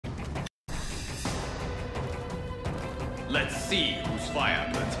Let's see whose fire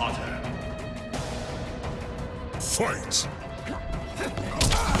burns hotter. Fight!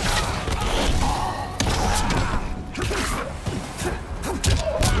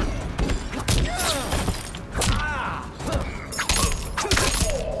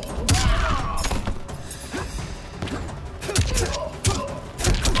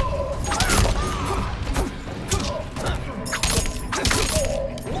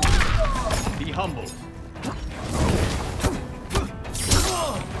 Be humble.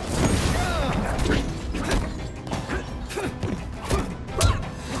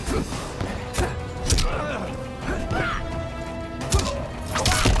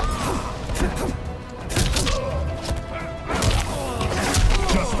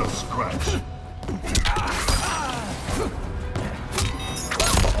 Just a scratch.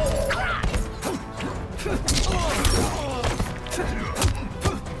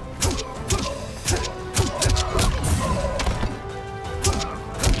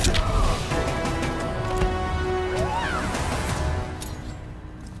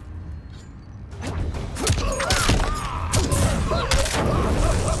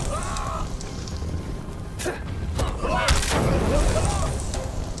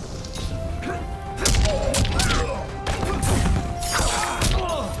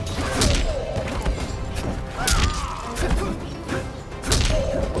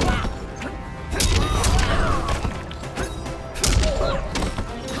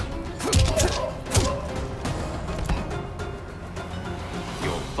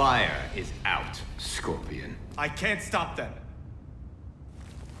 Fire is out, Scorpion. I can't stop them.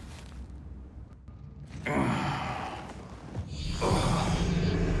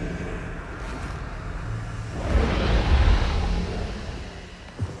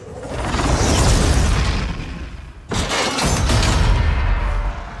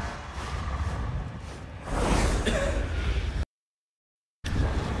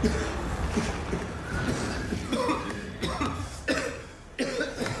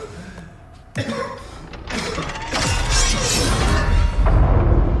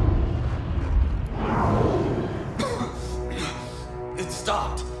 It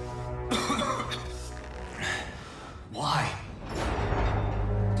stopped. Why?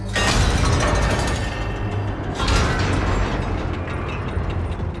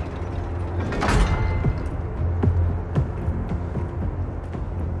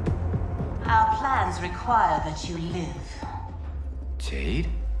 Our plans require that you live. Jade?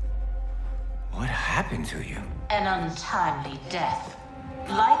 What happened to you? An untimely death.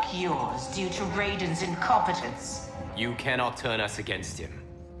 Like yours, due to Raiden's incompetence. You cannot turn us against him.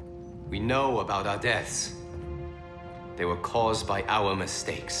 We know about our deaths. They were caused by our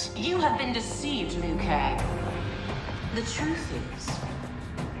mistakes. You have been deceived, Liu Kang. The truth is,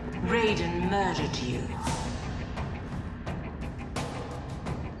 Raiden murdered you.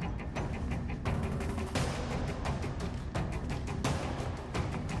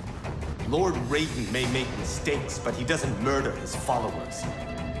 Lord Raiden may make mistakes, but he doesn't murder his followers.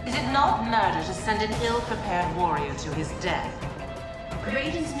 Is it not murder to send an ill-prepared warrior to his death?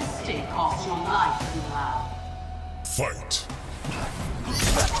 Raiden's mistake cost your life, Liu Kang. Fight!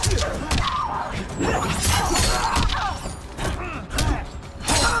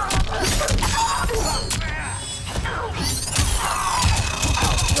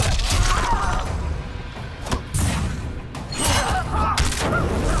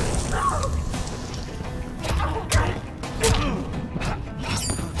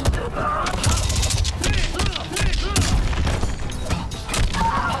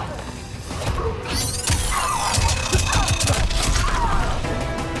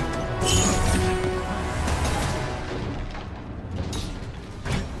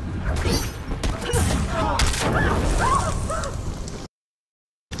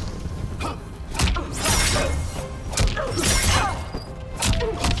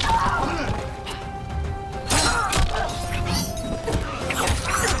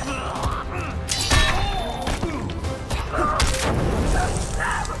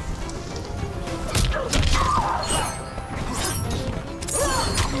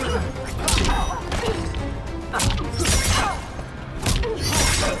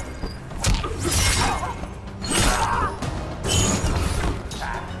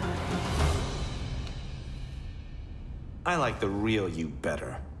 I like the real you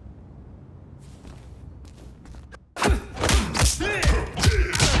better.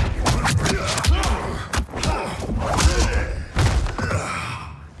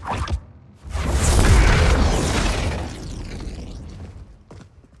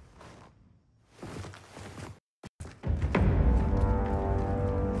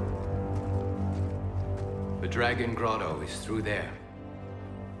 The Dragon Grotto is through there.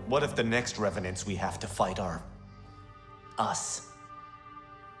 What if the next revenants we have to fight are... us?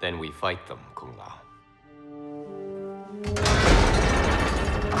 Then we fight them, Kung Lao.